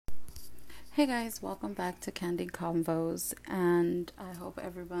Hey guys, welcome back to Candy Convos, and I hope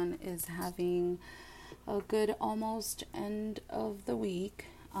everyone is having a good almost end of the week.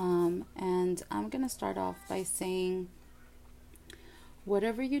 And I'm gonna start off by saying,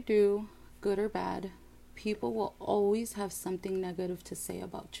 whatever you do, good or bad, people will always have something negative to say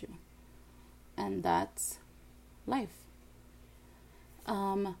about you, and that's life.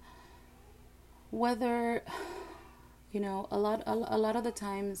 Um, whether a lot of the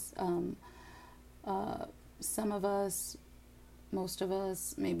times, uh, some of us, most of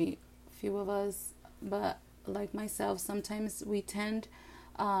us, maybe few of us, but like myself, sometimes we tend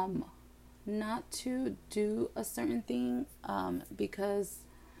um, not to do a certain thing because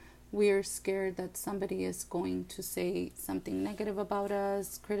we're scared that somebody is going to say something negative about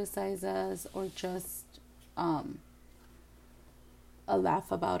us, criticize us, or just um, a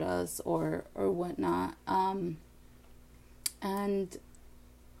laugh about us or whatnot. And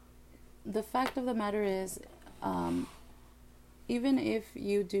the fact of the matter is, um, even if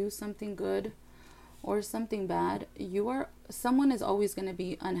you do something good or something bad, someone is always going to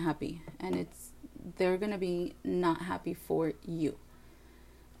be unhappy, and they're going to be not happy for you.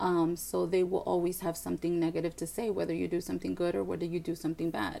 So they will always have something negative to say, whether you do something good or whether you do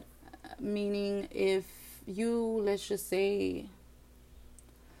something bad. Meaning, if you, let's just say,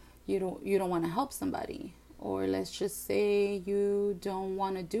 you don't want to help somebody, or let's just say you don't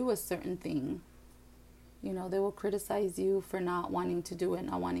want to do a certain thing, they will criticize you for not wanting to do it,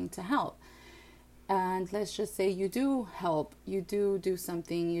 not wanting to help. And let's just say you do help, you do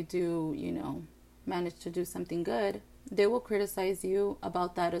something, you do, manage to do something good. They will criticize you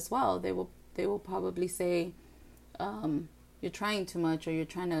about that as well. They will probably say, you're trying too much, or you're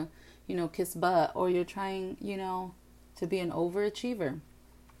trying to, kiss butt, or you're trying, to be an overachiever.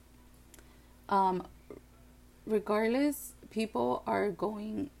 Um, Regardless, people are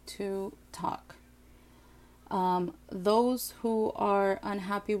going to talk. Those who are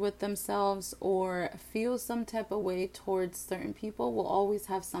unhappy with themselves or feel some type of way towards certain people will always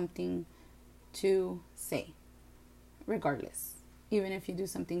have something to say, regardless. Even if you do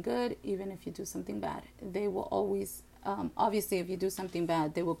something good, even if you do something bad, they will always, obviously, if you do something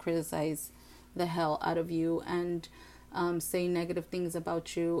bad, they will criticize the hell out of you and say negative things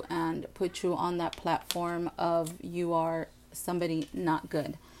about you and put you on that platform of you are somebody not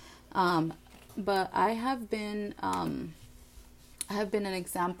good. But I have been an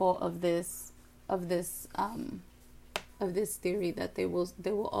example of this theory that they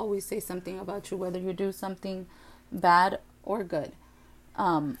will always say something about you, whether you do something bad or good.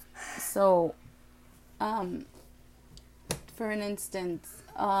 Um, so um, for an instance,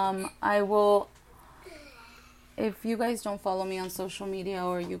 I will. If you guys don't follow me on social media,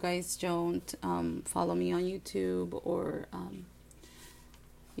 or you guys don't follow me on YouTube, or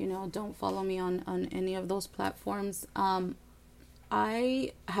don't follow me on any of those platforms,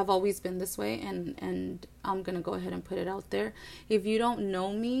 I have always been this way, and I'm gonna go ahead and put it out there. If you don't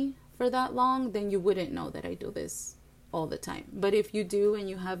know me for that long, then you wouldn't know that I do this all the time. But if you do, and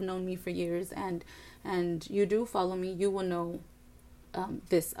you have known me for years, and you do follow me, you will know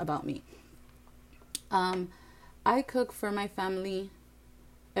this about me. Um, I cook for my family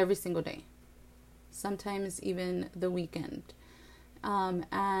every single day, sometimes even the weekend.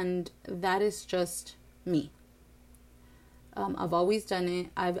 And that is just me. I've always done it.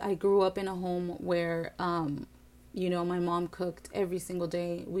 I grew up in a home where, my mom cooked every single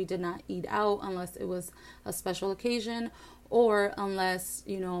day. We did not eat out unless it was a special occasion, or unless,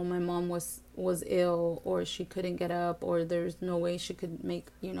 my mom was ill, or she couldn't get up, or there's no way she could make,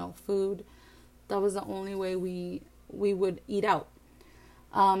 food. That was the only way we would eat out.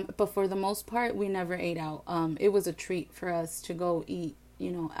 But for the most part, we never ate out. It was a treat for us to go eat,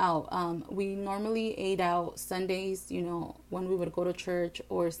 out. We normally ate out Sundays, when we would go to church,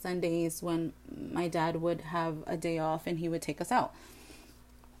 or Sundays when my dad would have a day off and he would take us out.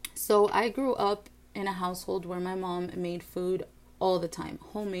 So I grew up in a household where my mom made food all the time,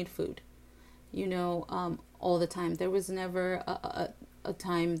 homemade food, all the time. There was never a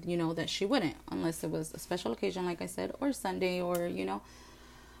time, that she wouldn't, unless it was a special occasion, like I said, or Sunday, or,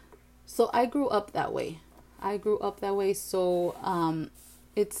 So I grew up that way. So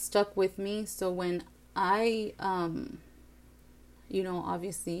it stuck with me. So when I,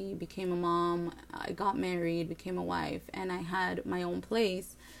 obviously became a mom, I got married, became a wife, and I had my own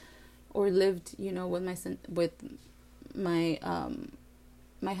place, or lived, with my son, with my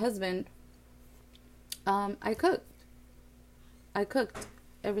husband. I cooked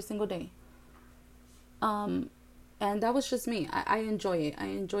every single day. and that was just me. I enjoy it. I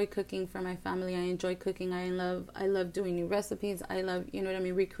enjoy cooking for my family. I enjoy cooking. I love doing new recipes. I love, you know what I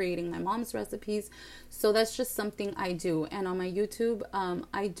mean, recreating my mom's recipes. So that's just something I do. And on my YouTube,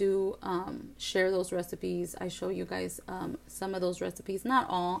 I do share those recipes. I show you guys some of those recipes. Not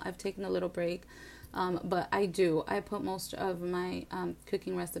all. I've taken a little break. But I do. I put most of my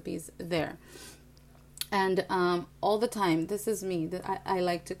cooking recipes there. And all the time, this is me. I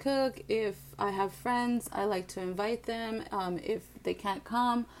like to cook. If I have friends, I like to invite them. If they can't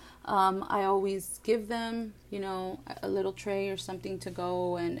come, I always give them, you know, a little tray or something to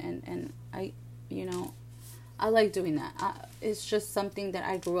go. And I, you know, I like doing that. It's just something that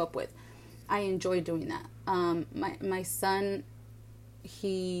I grew up with. I enjoy doing that. My son,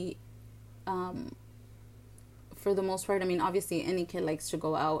 he, for the most part, I mean, obviously any kid likes to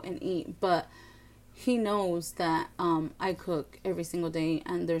go out and eat, but he knows that I cook every single day,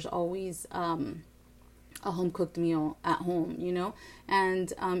 and there's always a home cooked meal at home, you know.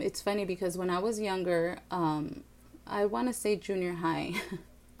 And it's funny because when I was younger, I want to say junior high,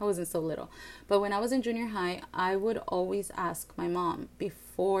 I wasn't so little, but when I was in junior high, I would always ask my mom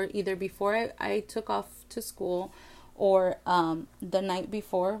before I took off to school, or the night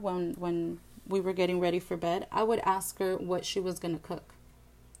before when we were getting ready for bed, I would ask her what she was gonna cook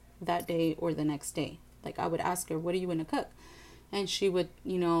that day or the next day. Like, I would ask her, what are you going to cook? And she would,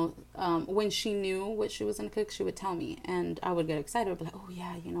 you know, when she knew what she was going to cook, she would tell me, and I would get excited. I'd be like, oh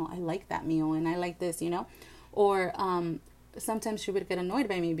yeah, you know, I like that meal, and I like this, you know. Or sometimes she would get annoyed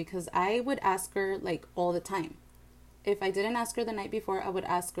by me because I would ask her like all the time. If I didn't ask her the night before, I would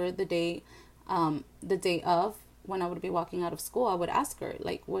ask her the day of, when I would be walking out of school. I would ask her,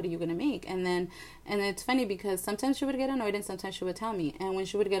 like, what are you going to make? And it's funny because sometimes she would get annoyed and sometimes she would tell me. And when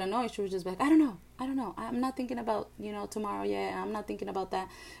she would get annoyed, she would just be like, I don't know. I'm not thinking about, you know, tomorrow. Yeah, I'm not thinking about that.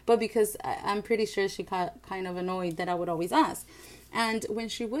 But because I'm pretty sure she got kind of annoyed that I would always ask. And when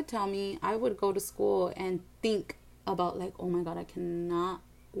she would tell me, I would go to school and think about like, oh my God, I cannot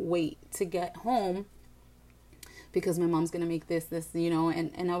wait to get home because my mom's going to make this, you know,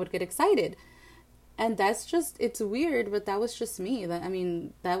 and I would get excited. And that's just, it's weird, but that was just me.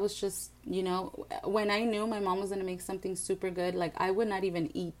 That was just, you know, when I knew my mom was going to make something super good, like I would not even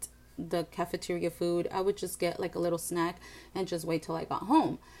eat the cafeteria food. I would just get like a little snack and just wait till I got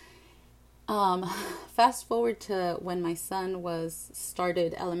home. Fast forward to when my son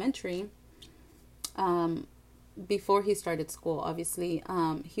started elementary, before he started school, obviously,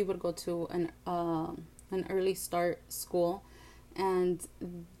 he would go to an early start school, and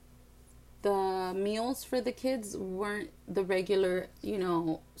the meals for the kids weren't the regular, you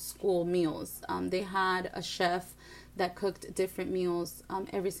know, school meals. They had a chef that cooked different meals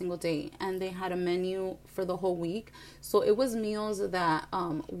every single day, and they had a menu for the whole week. So it was meals that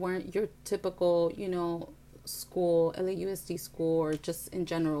weren't your typical, you know, school, LAUSD school, or just in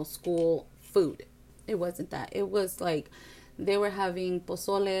general school food. It wasn't that. It was like they were having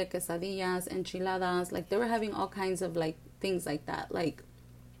pozole, quesadillas, enchiladas. Like they were having all kinds of like things like that, like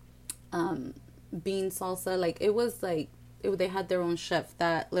bean salsa. Like it was like they had their own chef.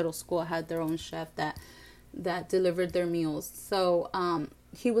 That little school had their own chef that delivered their meals. So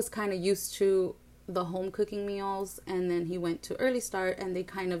he was kind of used to the home cooking meals, and then he went to early start, and they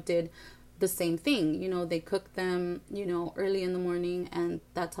kind of did the same thing. You know, they cooked them, you know, early in the morning, and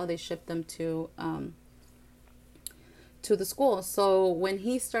that's how they shipped them to the school. So when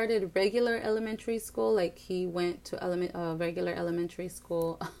he started regular elementary school, like he went to regular elementary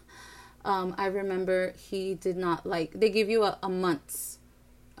school, I remember he did not like, they give you a month's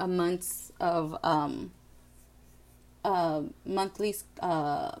of monthly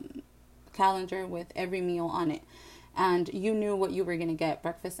calendar with every meal on it, and you knew what you were going to get,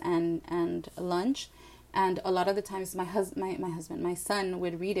 breakfast and lunch. And a lot of the times my son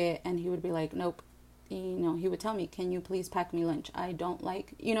would read it, and he would be like, nope. You know, he would tell me, can you please pack me lunch? I don't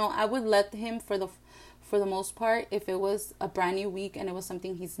like, you know, I would let him for the most part. If it was a brand new week and it was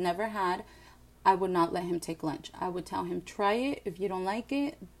something he's never had, I would not let him take lunch. I would tell him, try it. If you don't like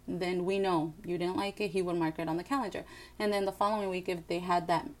it, then we know you didn't like it. He would mark it on the calendar. And then the following week, if they had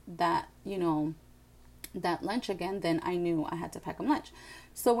that, you know, that lunch again, then I knew I had to pack him lunch.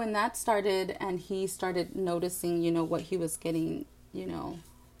 So when that started and he started noticing, you know, what he was getting, you know,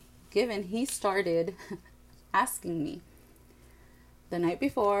 given, he started asking me the night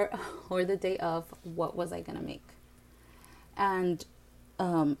before or the day of, what was I gonna make? And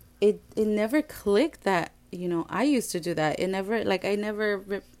it never clicked that, you know, I used to do that. It never, like, I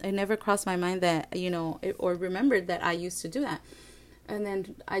never crossed my mind that, you know, or remembered that I used to do that. and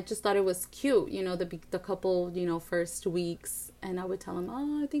then I just thought it was cute, the couple, first weeks, and I would tell him,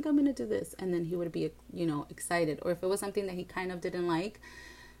 oh, I think I'm gonna do this, and then he would be, excited. Or if it was something that he kind of didn't like,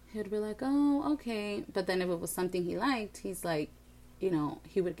 he would be like, oh, okay. But then if it was something he liked, he's like,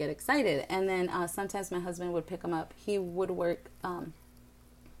 he would get excited. And then sometimes my husband would pick him up. He would work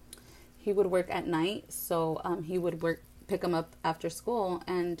at night, so he would pick him up after school,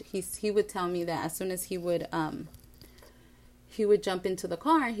 and he would tell me that as soon as he would jump into the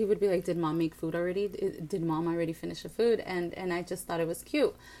car, he would be like, did mom make food already? Did mom already finish the food? And I just thought it was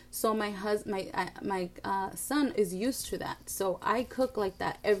cute. So my son is used to that. So I cook like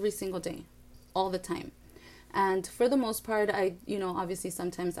that every single day, all the time. And for the most part, I, obviously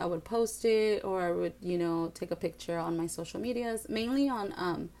sometimes I would post it, or I would, take a picture on my social medias, mainly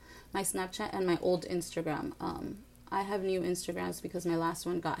on my Snapchat and my old Instagram. I have new Instagrams because my last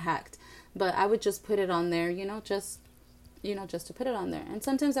one got hacked. But I would just put it on there, just to put it on there. And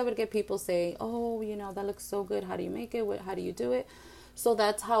sometimes I would get people say, oh, that looks so good. How do you make it? How do you do it? So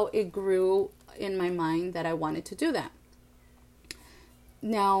that's how it grew in my mind that I wanted to do that.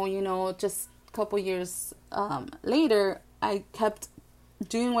 Now, just a couple years later, I kept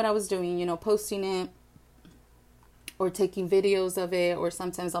doing what I was doing, posting it or taking videos of it, or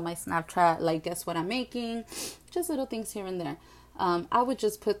sometimes on my Snapchat, like, guess what I'm making? Just little things here and there. I would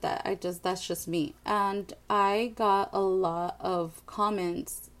just put that. That's just me. And I got a lot of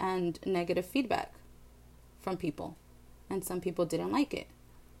comments and negative feedback from people. And some people didn't like it.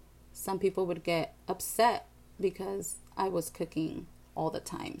 Some people would get upset because I was cooking all the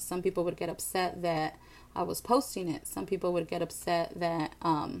time. Some people would get upset that I was posting it. Some people would get upset that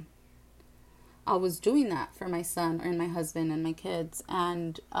I was doing that for my son and my husband and my kids.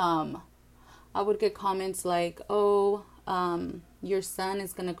 And I would get comments like, oh, your son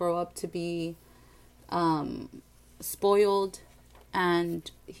is going to grow up to be spoiled,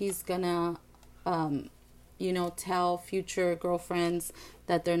 and he's going to, tell future girlfriends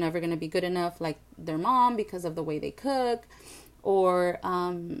that they're never going to be good enough like their mom because of the way they cook, or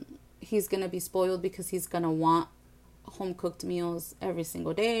he's going to be spoiled because he's going to want home-cooked meals every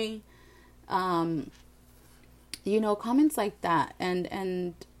single day. Comments like that.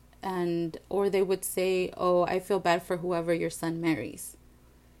 And or they would say, oh, I feel bad for whoever your son marries.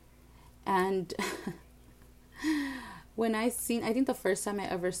 And when I think the first time I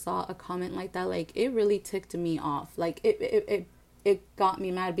ever saw a comment like that, like, it really ticked me off. Like, it got me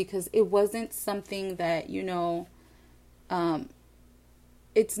mad, because it wasn't something that,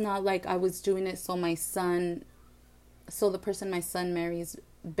 it's not like I was doing it so the person my son marries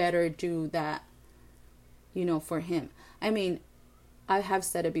better do that, for him. I mean, I have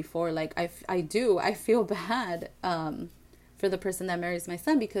said it before, like, I feel bad for the person that marries my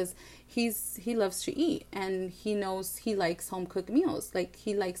son, because he loves to eat, and he knows he likes home cooked meals. Like,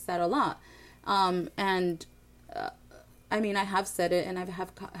 he likes that a lot. I mean, I have said it, and I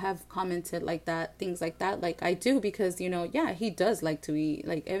have commented like that, things like that. Like, I do, because, he does like to eat.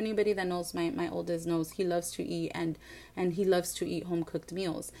 Like, anybody that knows my oldest knows he loves to eat, and he loves to eat home cooked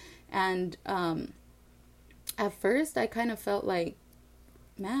meals. And at first I kind of felt like,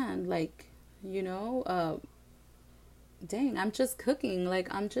 man, like, dang, I'm just cooking. Like,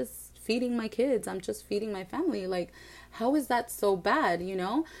 I'm just feeding my kids. I'm just feeding my family. Like, how is that so bad,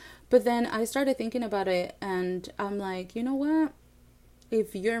 But then I started thinking about it, and I'm like, you know what?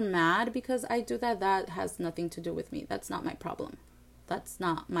 If you're mad because I do that, that has nothing to do with me. That's not my problem. That's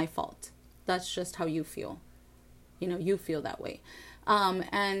not my fault. That's just how you feel. You feel that way.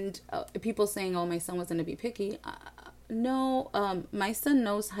 People saying, oh, my son was going to be picky. No, my son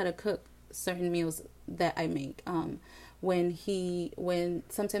knows how to cook certain meals that I make.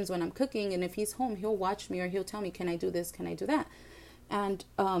 Sometimes when I'm cooking, and if he's home, he'll watch me, or he'll tell me, can I do this? Can I do that? And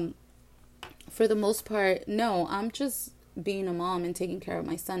for the most part, no, I'm just being a mom and taking care of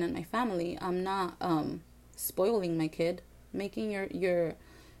my son and my family. I'm not spoiling my kid. Making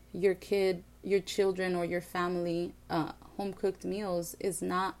your kid, your children, or your family home cooked meals is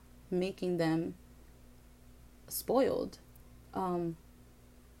not making them spoiled.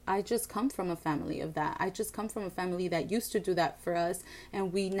 I just come from a family of that. I just come from a family that used to do that for us,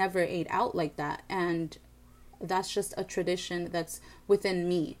 and we never ate out like that. And that's just a tradition that's within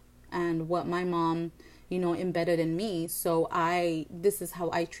me, and what my mom, embedded in me. So this is how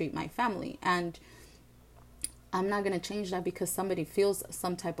I treat my family. And I'm not going to change that because somebody feels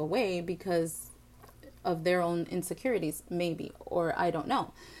some type of way because of their own insecurities, maybe, or I don't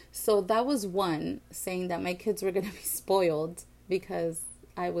know. So that was one, saying that my kids were going to be spoiled because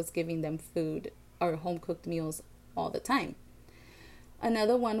I was giving them food or home cooked meals all the time.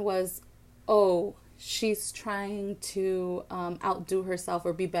 Another one was, oh, she's trying to outdo herself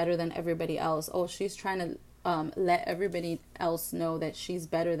or be better than everybody else. Oh, she's trying to let everybody else know that she's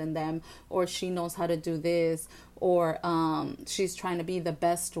better than them, or she knows how to do this, or she's trying to be the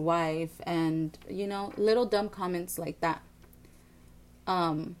best wife, and little dumb comments like that.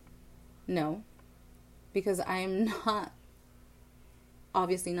 No, because I am not,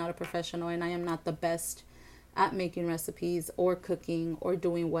 obviously not a professional, and I am not the best at making recipes or cooking or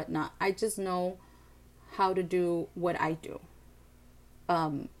doing whatnot. I just know how to do what I do.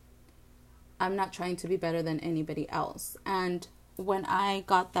 I'm not trying to be better than anybody else. And when I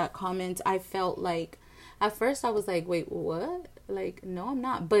got that comment, I felt like, at first I was like, wait, what? Like, no, I'm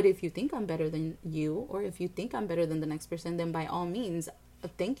not. But if you think I'm better than you, or if you think I'm better than the next person, then by all means,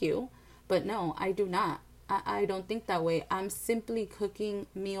 thank you. But no, I do not. I don't think that way. I'm simply cooking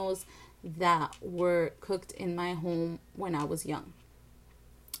meals that were cooked in my home when I was young.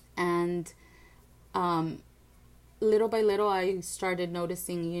 And little by little, I started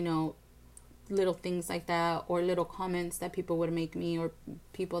noticing, little things like that, or little comments that people would make me, or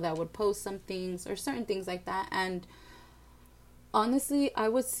people that would post some things or certain things like that. And honestly, I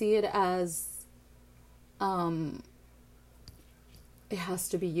would see it as it has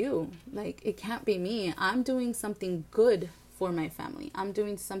to be you. Like, it can't be me. I'm doing something good for my family. I'm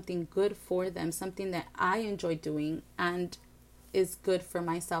doing something good for them, something that I enjoy doing and is good for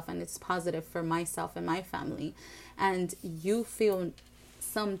myself, and it's positive for myself and my family. And you feel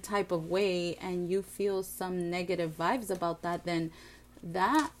some type of way, and you feel some negative vibes about that, then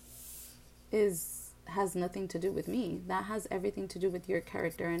that has nothing to do with me. That has everything to do with your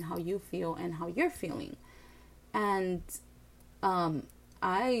character and how you feel and how you're feeling. And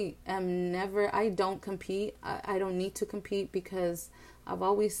I don't compete. I don't need to compete, because I've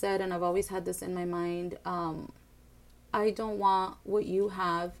always said, and I've always had this in my mind, I don't want what you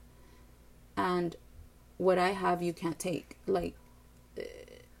have, and what I have you can't take. Like,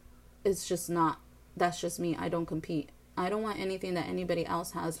 it's just not, that's just me. I don't compete. I don't want anything that anybody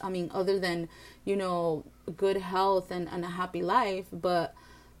else has. I mean, other than, good health and a happy life, but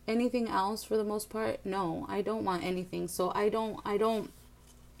anything else, for the most part, no, I don't want anything. So I don't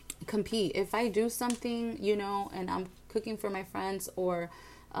compete. If I do something, and I'm cooking for my friends, or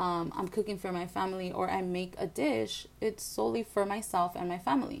I'm cooking for my family, or I make a dish, it's solely for myself and my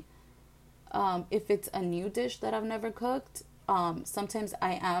family. If it's a new dish that I've never cooked, sometimes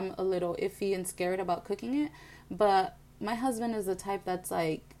I am a little iffy and scared about cooking it, but my husband is the type that's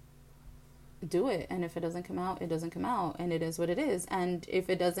like, do it, and if it doesn't come out, it doesn't come out, and it is what it is. And if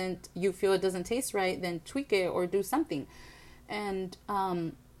you feel it doesn't taste right, then tweak it or do something. And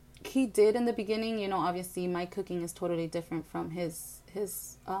he did in the beginning. Obviously my cooking is totally different from his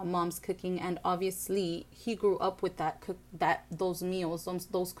mom's cooking, and obviously he grew up with those meals,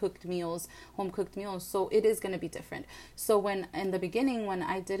 those cooked meals, home cooked meals, so it is going to be different. So when in the beginning, when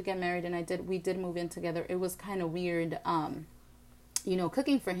I did get married and we did move in together, it was kind of weird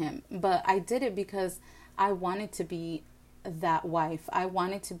cooking for him, but I did it because I wanted to be that wife. I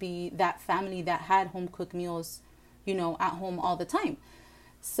wanted to be that family that had home cooked meals at home all the time.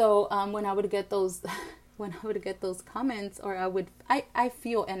 So when I would get those when I would get those comments, or I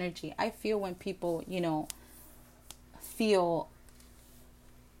feel energy. I feel when people, feel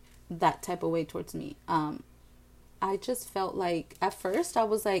that type of way towards me. I just felt like, at first I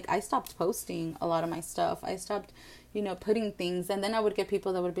was like, I stopped posting a lot of my stuff. I stopped, putting things. And then I would get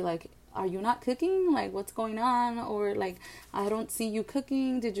people that would be like, are you not cooking? Like, what's going on? Or like, I don't see you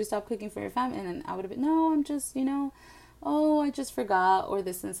cooking. Did you stop cooking for your family? And then I would have been, no, I'm just, oh, I just forgot, or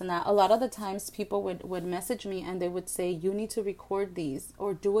this and that. A lot of the times people would message me and they would say, you need to record these,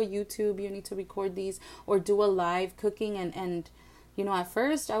 or do a YouTube, you need to record these, or do a live cooking. And at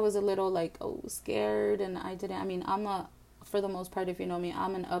first I was a little like, scared, and for the most part, if you know me,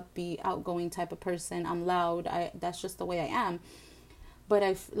 I'm an upbeat, outgoing type of person. I'm loud. That's just the way I am. But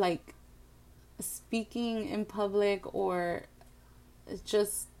I like speaking in public, or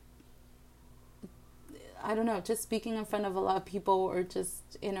just, I don't know, just speaking in front of a lot of people, or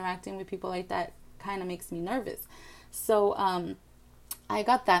just interacting with people like that kind of makes me nervous. So I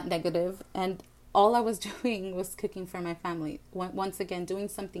got that negative, and all I was doing was cooking for my family. Once again, doing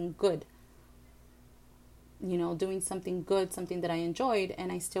something good. Doing something good, something that I enjoyed,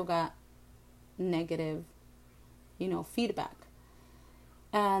 and I still got negative, feedback.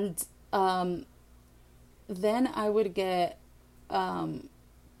 And then I would get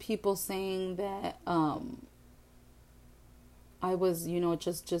people saying that I was,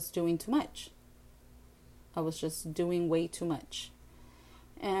 just doing too much. I was just doing way too much.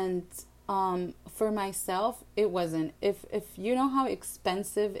 And For myself, it wasn't. If you know how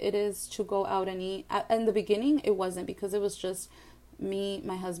expensive it is to go out and eat, in the beginning, it wasn't, because it was just me,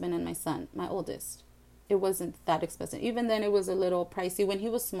 my husband, and my son, my oldest. It wasn't that expensive. Even then, it was a little pricey when he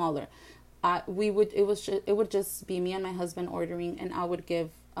was smaller. It would just be me and my husband ordering, and I would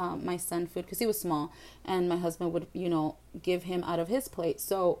give my son food because he was small, and my husband would, give him out of his plate.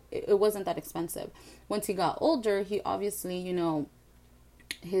 So it wasn't that expensive. Once he got older, he obviously,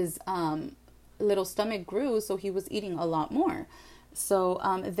 his little stomach grew, so he was eating a lot more. So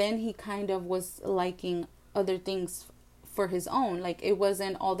then he kind of was liking other things for his own. Like, it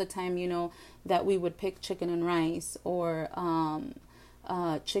wasn't all the time, that we would pick chicken and rice, or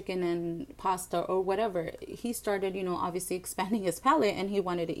chicken and pasta, or whatever. He started, obviously expanding his palate, and he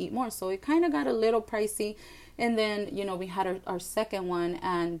wanted to eat more. So it kind of got a little pricey. And then, we had our second one,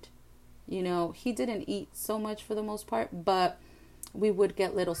 and, he didn't eat so much for the most part, but we would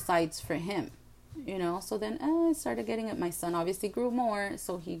get little sides for him, So then I started getting it. My son obviously grew more,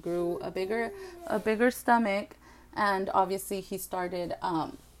 so he grew a bigger stomach, and obviously he started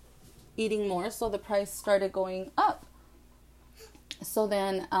eating more, so the price started going up. So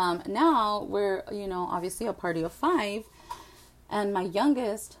then now we're, obviously a party of 5, and my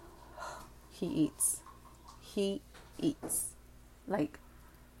youngest, he eats. Like,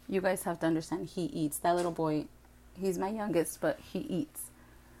 you guys have to understand, he eats. That little boy, he's my youngest, but he eats.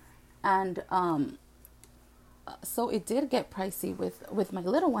 And so it did get pricey with my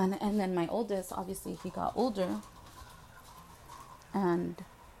little one. And then my oldest, obviously he got older, and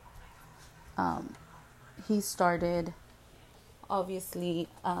he started obviously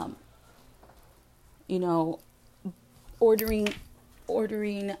ordering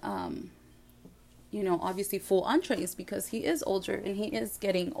obviously full entrees, because he is older, and he is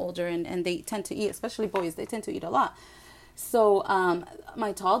getting older, and they tend to eat, especially boys, they tend to eat a lot. So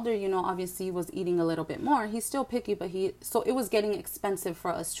my toddler, obviously was eating a little bit more. He's still picky, but so it was getting expensive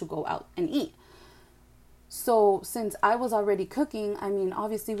for us to go out and eat. So since I was already cooking,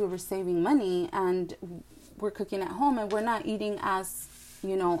 obviously we were saving money, and we're cooking at home, and we're not eating as,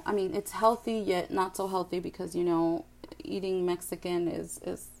 it's healthy yet not so healthy, because, eating Mexican is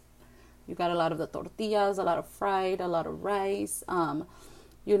you got a lot of the tortillas, a lot of fried, a lot of rice,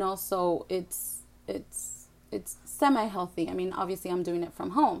 so it's semi-healthy. Obviously I'm doing it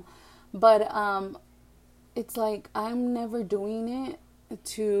from home, but it's like I'm never doing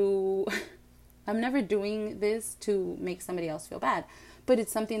this to make somebody else feel bad, but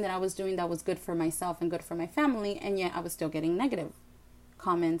it's something that I was doing that was good for myself and good for my family, and yet I was still getting negative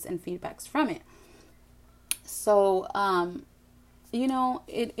comments and feedbacks from it. So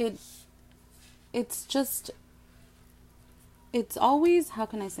it's just, it's always, how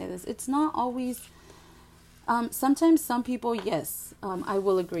can I say this? It's not always, sometimes some people, yes, I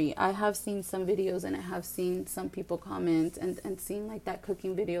will agree. I have seen some videos, and I have seen some people comment and seen like that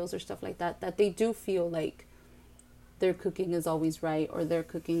cooking videos or stuff like that, that they do feel like their cooking is always right, or their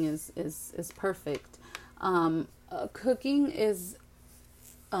cooking is perfect. Cooking is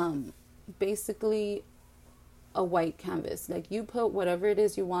basically a white canvas. Like, you put whatever it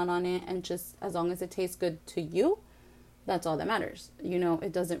is you want on it, and just as long as it tastes good to you, that's all that matters.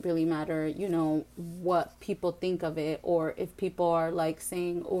 It doesn't really matter, what people think of it, or if people are like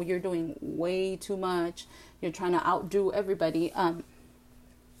saying, oh, you're doing way too much, you're trying to outdo everybody.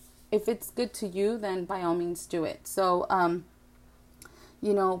 If it's good to you, then by all means do it. So,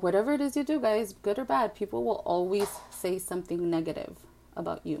 whatever it is you do, guys, good or bad, people will always say something negative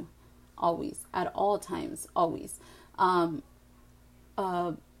about you. Always, at all times, always. My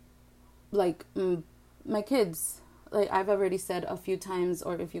kids, like I've already said a few times,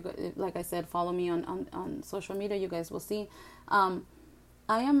 or if you, like I said, follow me on social media, you guys will see. I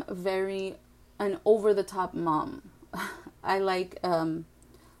am very an over the top mom. I like,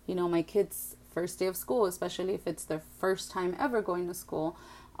 my kids' first day of school, especially if it's their first time ever going to school.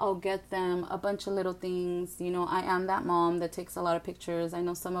 I'll get them a bunch of little things. I am that mom that takes a lot of pictures. I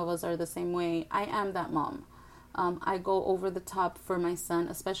know some of us are the same way. I am that mom. I go over the top for my son,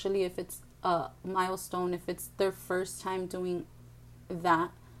 especially if it's a milestone, if it's their first time doing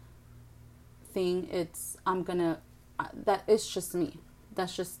that thing. It's just me.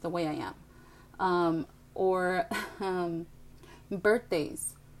 That's just the way I am. Or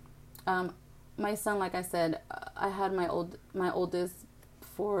birthdays. My son, like I said, I had my oldest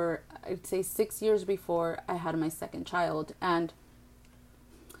for, I'd say 6 years before I had my second child, and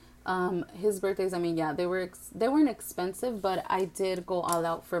his birthdays, they weren't expensive, but I did go all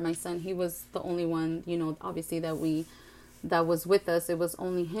out for my son. He was the only one, obviously, that we that was with us. It was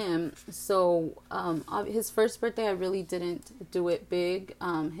only him. So his first birthday, I really didn't do it big.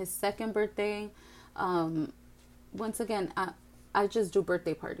 His second birthday, once again, I just do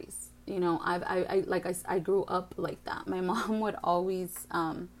birthday parties. You know, I grew up like that. My mom would always,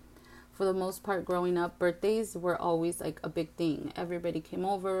 for the most part, growing up, birthdays were always like a big thing. Everybody came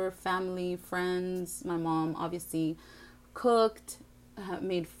over, family, friends. My mom obviously cooked,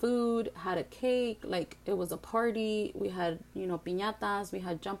 made food, had a cake. Like, it was a party. We had, you know, piñatas, we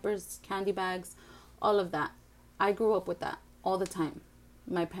had jumpers, candy bags, all of that. I grew up with that all the time.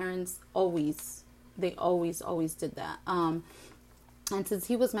 My parents always did that. And since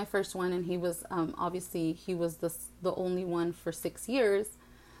he was my first one, and he was obviously he was the only one for 6 years,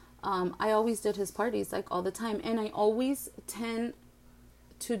 I always did his parties like all the time, and I always tend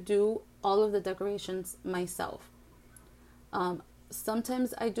to do all of the decorations myself.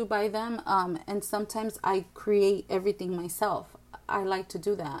 Sometimes I do buy them, and sometimes I create everything myself. I like to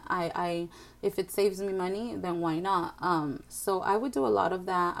do that. I if it saves me money, then why not? So I would do a lot of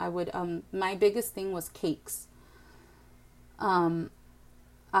that. I would my biggest thing was cakes.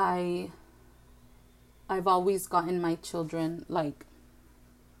 I've always gotten my children, like,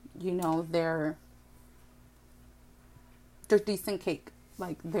 you know, they're decent cake.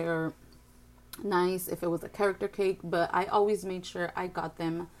 Like, they're nice if it was a character cake, but I always made sure I got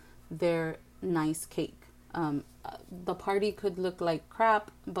them their nice cake. The party could look like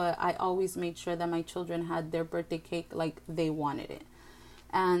crap, but I always made sure that my children had their birthday cake like they wanted it.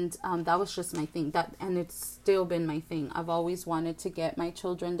 And that was just my thing. And it's still been my thing. I've always wanted to get my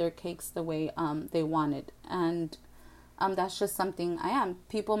children their cakes the way they wanted. And that's just something I am.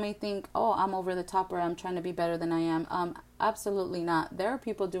 People may think, oh, I'm over the top, or I'm trying to be better than I am. Absolutely not. There are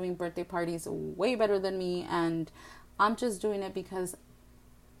people doing birthday parties way better than me, and I'm just doing it because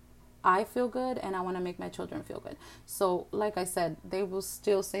I feel good and I want to make my children feel good. So, like I said, they will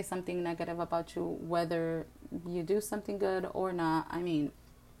still say something negative about you whether you do something good or not. I mean,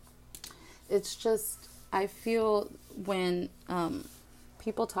 it's just, I feel when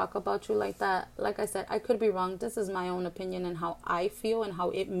people talk about you like that, like I said, I could be wrong. This is my own opinion and how I feel and how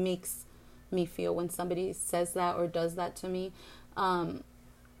it makes me feel when somebody says that or does that to me.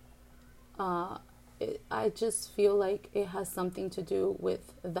 I just feel like it has something to do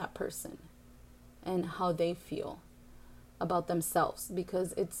with that person and how they feel about themselves,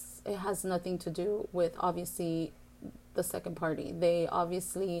 because it has nothing to do with obviously the second party. They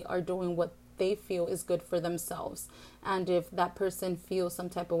obviously are doing what they feel is good for themselves, and if that person feels some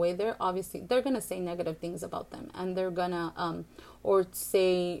type of way, they're gonna say negative things about them, and they're gonna or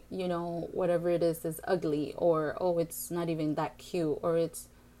say, you know, whatever it is ugly, or oh, it's not even that cute, or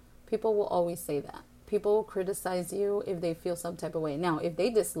people will always say that. People will criticize you if they feel some type of way. Now, if they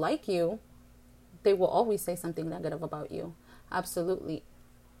dislike you, they will always say something negative about you. Absolutely.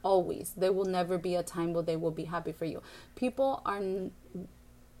 Always. There will never be a time where they will be happy for you. People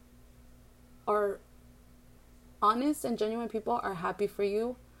are honest and genuine. People are happy for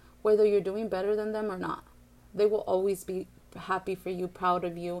you, whether you're doing better than them or not. They will always be happy for you, proud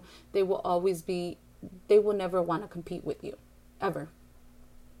of you. They will never want to compete with you, ever.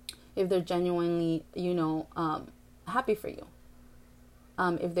 If they're genuinely, you know, happy for you.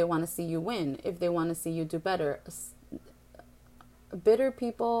 If they want to see you win, if they want to see you do better. Bitter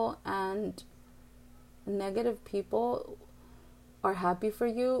people and negative people are happy for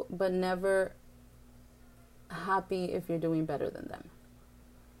you, but never happy if you're doing better than them.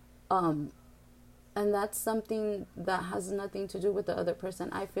 And that's something that has nothing to do with the other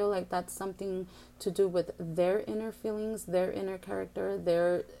person. I feel like that's something to do with their inner feelings, their inner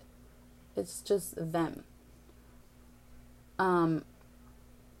character, it's just them.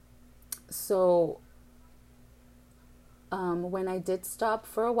 So when I did stop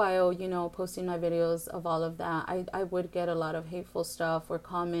for a while, you know, posting my videos of all of that, I would get a lot of hateful stuff or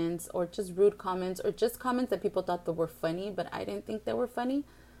comments, or just rude comments, or just comments that people thought that were funny, but I didn't think they were funny.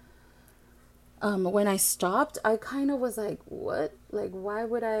 When I stopped, I kind of was like, what? Like, why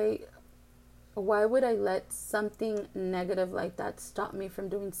would I let something negative like that stop me from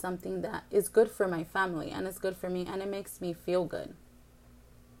doing something that is good for my family and is good for me and it makes me feel good?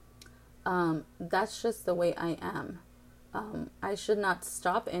 That's just the way I am. I should not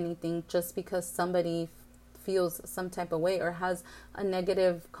stop anything just because somebody feels some type of way or has a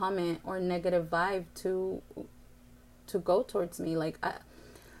negative comment or negative vibe to go towards me. Like,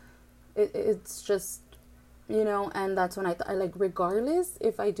 it's just, you know, and that's when I like, regardless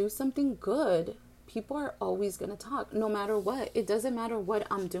if I do something good, people are always going to talk no matter what. It doesn't matter what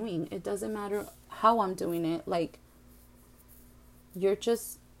I'm doing. It doesn't matter how I'm doing it. Like,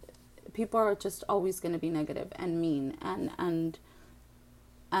 people are just always going to be negative and mean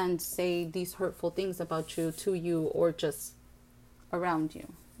and say these hurtful things about you, to you, or just around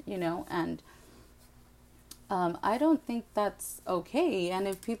you, you know. And I don't think that's okay. And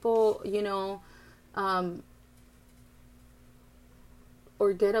if people, you know,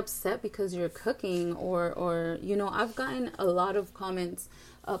 or get upset because you're cooking, or you know, I've gotten a lot of comments,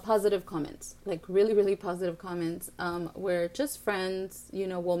 positive comments, like really, really positive comments, where just friends, you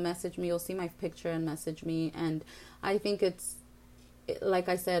know, will message me, you'll see my picture and message me. And I think it's, like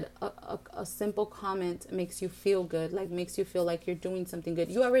I said, a simple comment makes you feel good, like makes you feel like you're doing something good.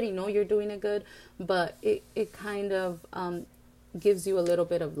 You already know you're doing it good, but it kind of gives you a little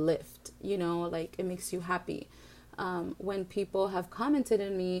bit of lift, you know, like it makes you happy. When people have commented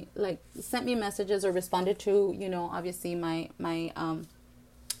on me, like sent me messages or responded to, you know, obviously my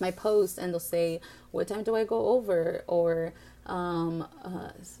post, and they'll say, what time do I go over? Or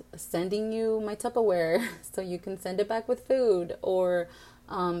sending you my Tupperware so you can send it back with food, or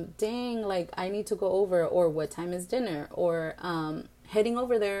dang, like I need to go over, or what time is dinner, or heading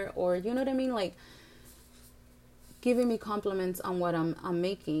over there, or you know what I mean, like giving me compliments on what I'm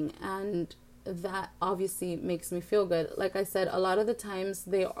making. And that obviously makes me feel good. Like I said, a lot of the times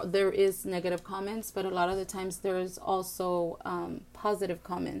there is negative comments, but a lot of the times there is also positive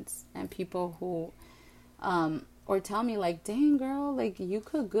comments, and people who or tell me like, dang girl, like you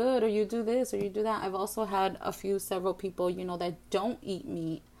cook good, or you do this or you do that. I've also had several people, you know, that don't eat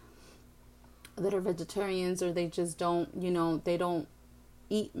meat, that are vegetarians, or they just don't, you know, they don't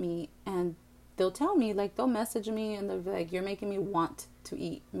eat meat, and they'll tell me, like they'll message me and they'll be like, you're making me want to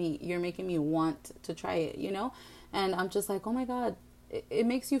eat meat, you're making me want to try it, you know. And I'm just like, oh my God, it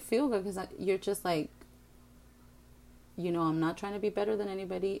makes you feel good, because you're just like, you know, I'm not trying to be better than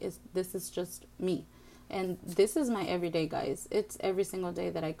anybody. This is just me. And this is my everyday, guys. It's every single day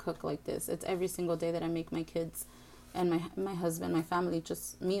that I cook like this. It's every single day that I make my kids and my husband, my family,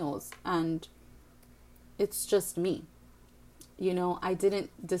 just meals. And it's just me. You know, I didn't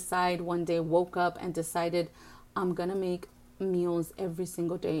decide one day, woke up and decided I'm going to make meals every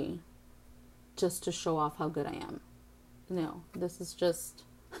single day just to show off how good I am. No, this is just,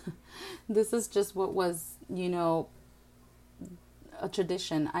 this is just what was, you know, a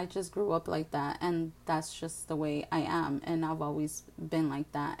tradition. I just grew up like that, and that's just the way I am, and I've always been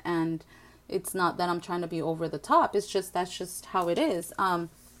like that. And it's not that I'm trying to be over the top, it's just that's just how it is.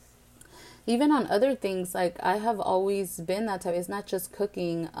 Even on other things, like I have always been that type. It's not just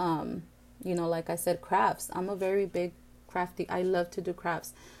cooking. You know, like I said, crafts. I'm a very big crafty. I love to do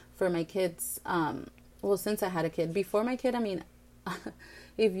crafts for my kids. Well, since I had a kid. Before my kid, I mean,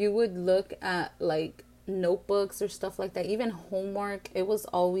 if you would look at like notebooks or stuff like that, even homework, it was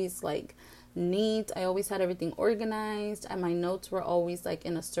always like neat. I always had everything organized, and my notes were always like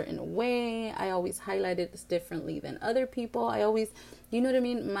in a certain way. I always highlighted this differently than other people. I always, you know what I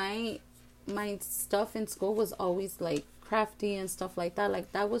mean? My stuff in school was always like crafty and stuff like that.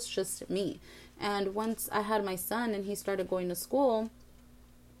 Like that was just me. And once I had my son and he started going to school,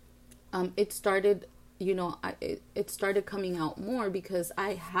 it started, you know, it started coming out more, because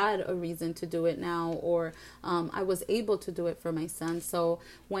I had a reason to do it now, or I was able to do it for my son. So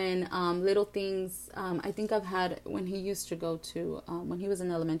when little things, I think I've had, when he used to go to, when he was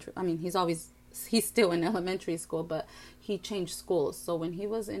in elementary, I mean, he's still in elementary school, but he changed schools. So when he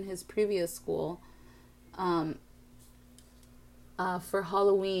was in his previous school, for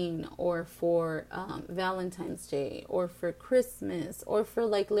Halloween, or for Valentine's Day, or for Christmas, or for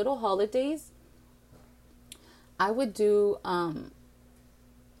like little holidays, I would do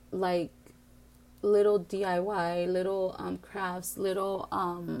like little DIY, little crafts, little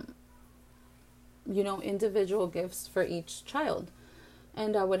you know, individual gifts for each child.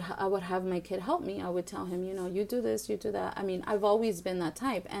 And I would have my kid help me. I would tell him, you know, you do this, you do that. I mean, I've always been that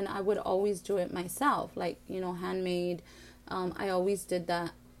type, and I would always do it myself, like, you know, handmade. I always did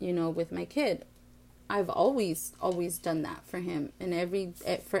that, you know, with my kid. I've always done that for him, in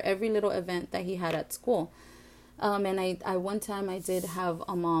for every little event that he had at school. And I one time I did have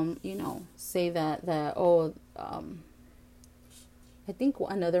a mom, you know, say that I think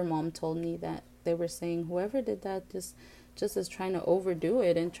another mom told me that they were saying whoever did that just is trying to overdo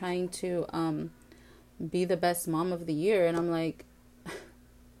it and trying to be the best mom of the year. And I'm like,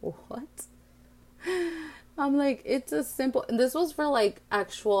 what? I'm like, it's a simple, this was for like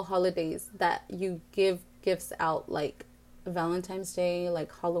actual holidays that you give gifts out, like Valentine's Day,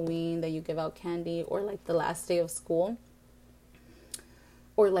 like Halloween, that you give out candy, or like the last day of school,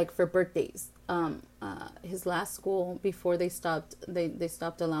 or like for birthdays. His last school, before they stopped, they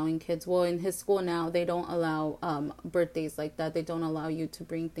stopped allowing kids. Well, in his school now, they don't allow birthdays like that. They don't allow you to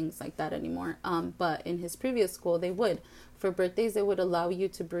bring things like that anymore. But in his previous school, they would. For birthdays, they would allow you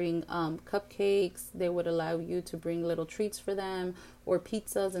to bring cupcakes. They would allow you to bring little treats for them, or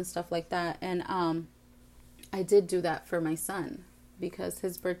pizzas and stuff like that. And I did do that for my son because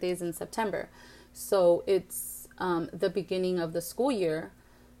his birthday is in September. So it's the beginning of the school year.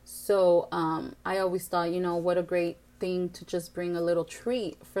 So I always thought, what a great thing to just bring a little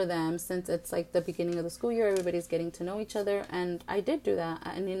treat for them, since it's like the beginning of the school year. Everybody's getting to know each other. And I did do that.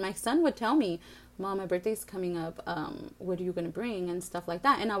 And then my son would tell me, Mom, my birthday's coming up. What are you going to bring? And stuff like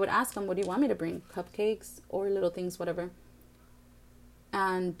that. And I would ask him, what do you want me to bring? Cupcakes or little things, whatever.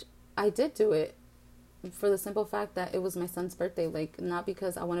 And I did do it for the simple fact that it was my son's birthday. Like, not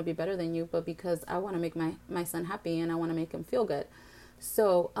because I want to be better than you, but because I want to make my son happy and I want to make him feel good.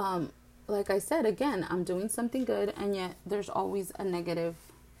 So, like I said, again, I'm doing something good, and yet there's always a negative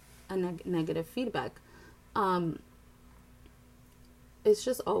feedback. It's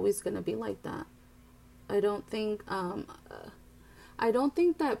just always going to be like that. I don't think that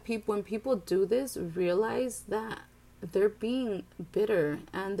when people do this, realize that they're being bitter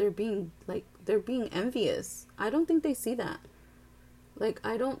and they're being envious. I don't think they see that. Like,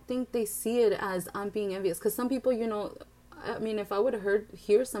 I don't think they see it as I'm being envious. Because some people, I mean, if I would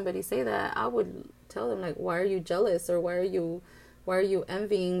hear somebody say that, I would tell them, like, why are you jealous, or why are you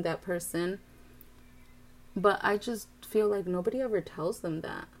envying that person? But I just feel like nobody ever tells them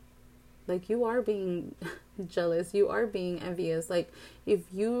that. Like, you are being jealous, you are being envious. Like, if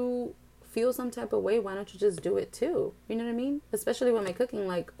you feel some type of way, why don't you just do it too? You know what I mean? Especially with my cooking,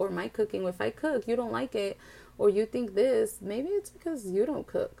 or my cooking. If I cook, you don't like it, or you think this, maybe it's because you don't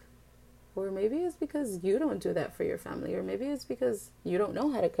cook. Or maybe it's because you don't do that for your family. Or maybe it's because you don't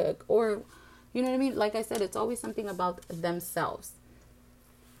know how to cook. Or, you know what I mean? Like I said, it's always something about themselves.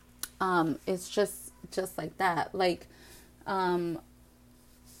 It's just like that. Like, I'm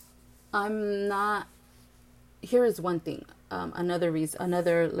not... Here is one thing. Another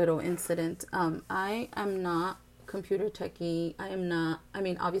little incident. I am not computer techie.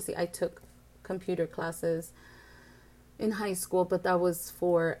 Obviously I took computer classes in high school, but that was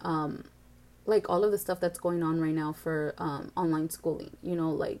for... like all of the stuff that's going on right now for online schooling,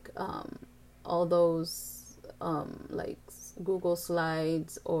 all those like Google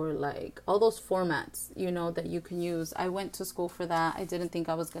Slides, or like all those formats, that you can use. I went to school for that. I didn't think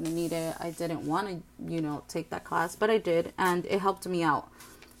I was going to need it. I didn't want to, take that class, but I did. And it helped me out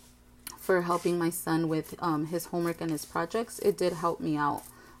for helping my son with his homework and his projects. It did help me out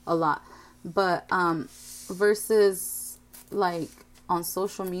a lot. But versus like on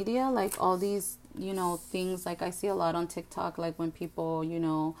social media, like all these, things, like I see a lot on TikTok, like when people,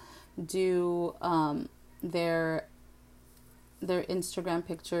 do their Instagram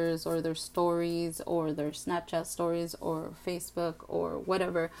pictures, or their stories, or their Snapchat stories, or Facebook, or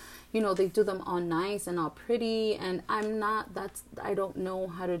whatever, they do them all nice and all pretty. And I don't know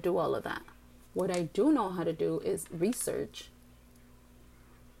how to do all of that. What I do know how to do is research.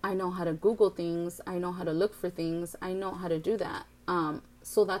 I know how to Google things. I know how to look for things. I know how to do that.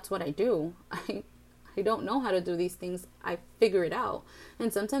 So that's what I do. I don't know how to do these things. I figure it out.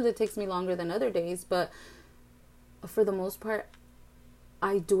 And sometimes it takes me longer than other days, but for the most part,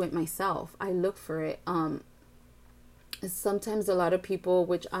 I do it myself. I look for it. Sometimes a lot of people,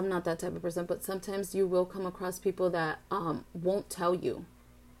 which I'm not that type of person, but sometimes you will come across people that won't tell you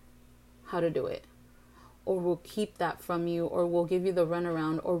how to do it, or will keep that from you, or will give you the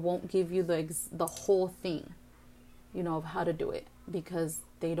runaround, or won't give you the whole thing, of how to do it, because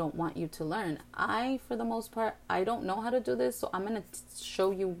they don't want you to learn. For the most part, I don't know how to do this, so I'm going to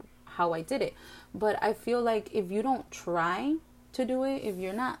show you how I did it. But I feel like if you don't try to do it, if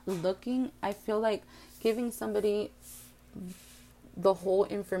you're not looking, I feel like giving somebody the whole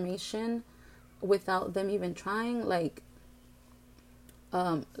information without them even trying, like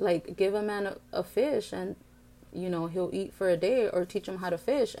give a man a fish, and he'll eat for a day, or teach him how to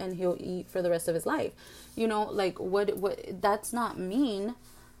fish and he'll eat for the rest of his life. What that's not mean.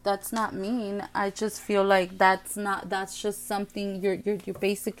 That's not mean. I just feel like that's just something you're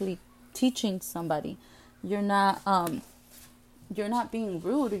basically teaching somebody. You're not being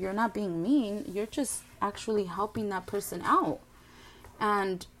rude, or you're not being mean. You're just actually helping that person out.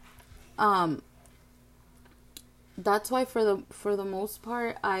 And that's why for the most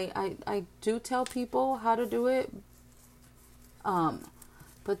part, I do tell people how to do it.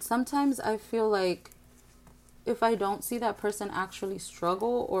 But sometimes I feel like if I don't see that person actually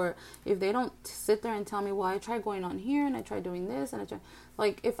struggle, or if they don't sit there and tell me, well, I tried going on here and I tried doing this and I tried,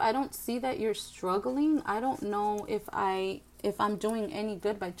 like, if I don't see that you're struggling, I don't know if I'm doing any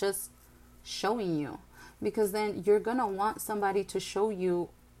good by just showing you, because then you're gonna want somebody to show you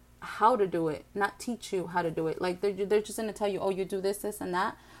how to do it, not teach you how to do it. Like, they're just gonna tell you, oh, you do this and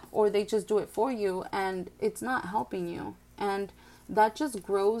that, or they just do it for you, and it's not helping you. And that just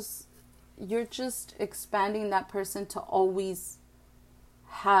grows. You're just expanding that person to always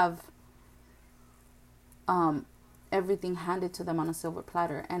have everything handed to them on a silver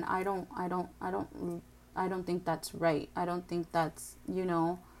platter. And I don't think that's right. I don't think that's,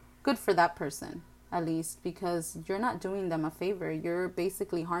 good for that person, at least, because you're not doing them a favor. You're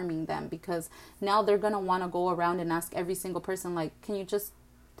basically harming them, because now they're going to want to go around and ask every single person, like, can you just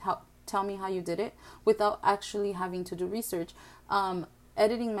tell me how you did it, without actually having to do research.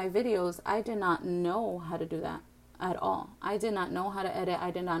 Editing my videos, I did not know how to do that at all. I did not know how to edit.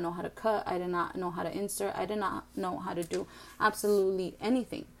 I did not know how to cut. I did not know how to insert. I did not know how to do absolutely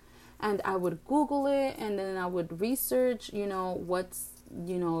anything. And I would Google it, and then I would research, what's,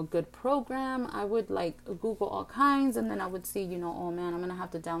 a good program. I would Google all kinds, and then I would see, oh man, I'm going to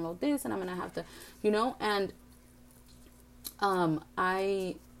have to download this, and I'm going to have to, and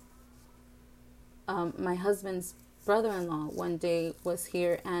my husband's brother-in-law one day was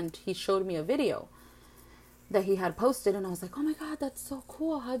here, and he showed me a video that he had posted, and I was like, oh my God, that's so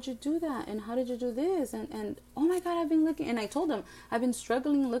cool. How'd you do that? And how did you do this? And oh my God, I've been looking, and I told him I've been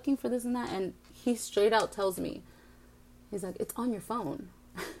struggling looking for this and that, and he straight out tells me, he's like, it's on your phone.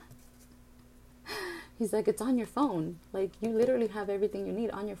 He's like, it's on your phone. Like, you literally have everything you need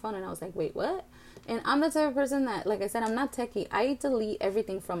on your phone. And I was like, wait, what? And I'm the type of person that, like I said, I'm not techie. I delete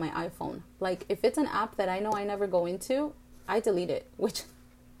everything from my iPhone. Like, if it's an app that I know I never go into, I delete it, which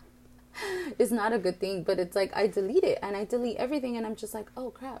is not a good thing. But it's like, I delete it, and I delete everything, and I'm just like,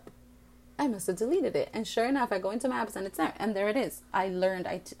 oh crap, I must have deleted it. And sure enough, I go into my apps, and it's there, and there it is. I learned,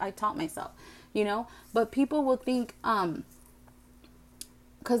 I taught myself, But people will think,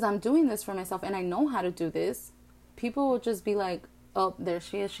 because I'm doing this for myself and I know how to do this, people will just be like, oh, there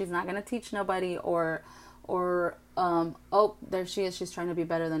she is, she's not going to teach nobody, or oh, there she is, she's trying to be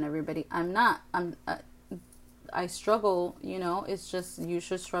better than everybody. I'm not. I struggle, it's just, you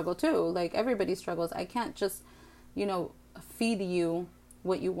should struggle too. Like, everybody struggles. I can't just, feed you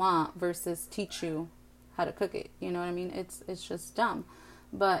what you want versus teach you how to cook it. You know what I mean? It's just dumb.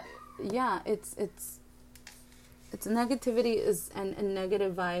 But yeah, it's negativity and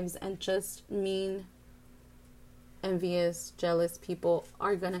negative vibes, and just mean, envious, jealous people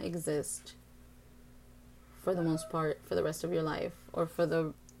are going to exist for the most part for the rest of your life, or for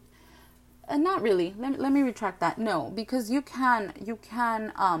the, and not really, let me retract that. No, because you can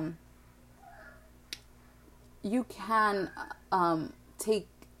take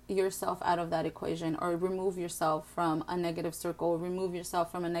yourself out of that equation, or remove yourself from a negative circle, remove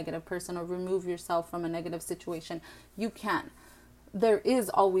yourself from a negative person, or remove yourself from a negative situation. You can. There is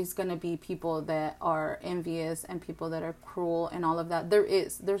always going to be people that are envious and people that are cruel and all of that.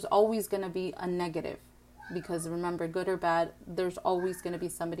 There's always going to be a negative, because remember, good or bad, there's always going to be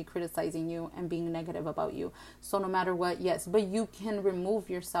somebody criticizing you and being negative about you. So no matter what, yes, but you can remove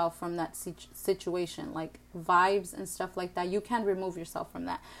yourself from that situation, like vibes and stuff like that. You can remove yourself from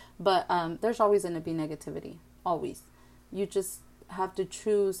that, but there's always going to be negativity, always. You just have to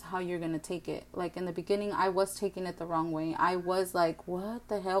choose how you're going to take it. Like, in the beginning, I was taking it the wrong way. I was like, what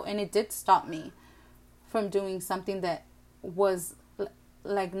the hell? And it did stop me from doing something that was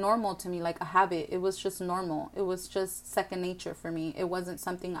like normal to me, like a habit. It was just normal. It was just second nature for me. It wasn't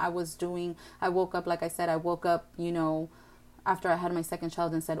something I was doing. I woke up, like I said, after I had my second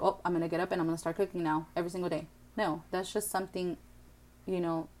child, and said, oh, I'm going to get up and I'm going to start cooking now every single day. No, that's just something,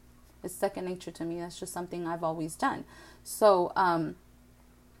 it's second nature to me. That's just something I've always done. So,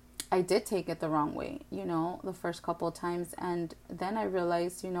 I did take it the wrong way, the first couple of times. And then I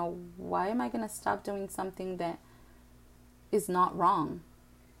realized, why am I going to stop doing something that is not wrong?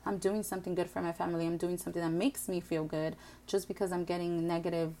 I'm doing something good for my family. I'm doing something that makes me feel good. Just because I'm getting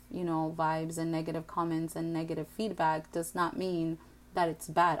negative, vibes and negative comments and negative feedback does not mean that it's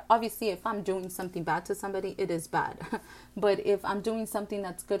bad. Obviously, if I'm doing something bad to somebody, it is bad. But if I'm doing something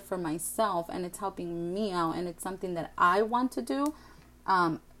that's good for myself and it's helping me out and it's something that I want to do,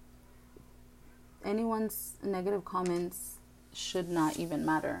 anyone's negative comments should not even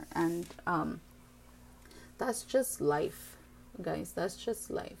matter. And that's just life, guys. That's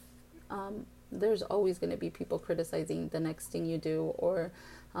just life. There's always going to be people criticizing the next thing you do, or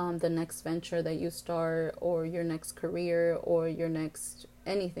the next venture that you start, or your next career, or your next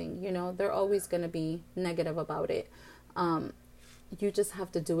anything, you know, they're always going to be negative about it. You just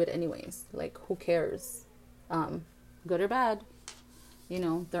have to do it anyways. Like, who cares? Good or bad, you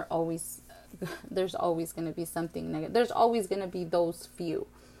know, there's always going to be something negative. There's always going to be those few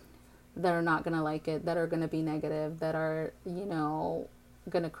that are not going to like it, that are going to be negative, that are, you know,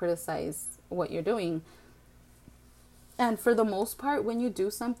 going to criticize what you're doing. And for the most part, when you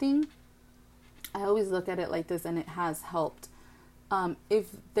do something, I always look at it like this, and it has helped. If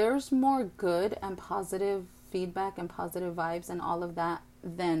there's more good and positive feedback and positive vibes and all of that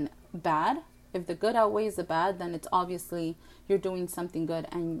than bad, if the good outweighs the bad, then it's obviously you're doing something good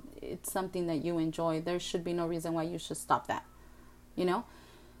and it's something that you enjoy. There should be no reason why you should stop that, you know?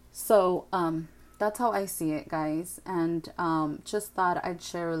 So that's how I see it, guys. And just thought I'd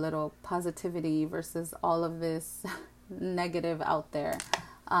share a little positivity versus all of this negative out there.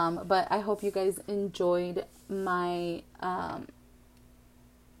 But I hope you guys enjoyed my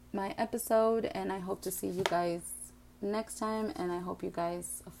my episode, and I hope to see you guys next time, and I hope you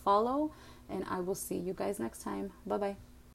guys follow, and I will see you guys next time. Bye bye.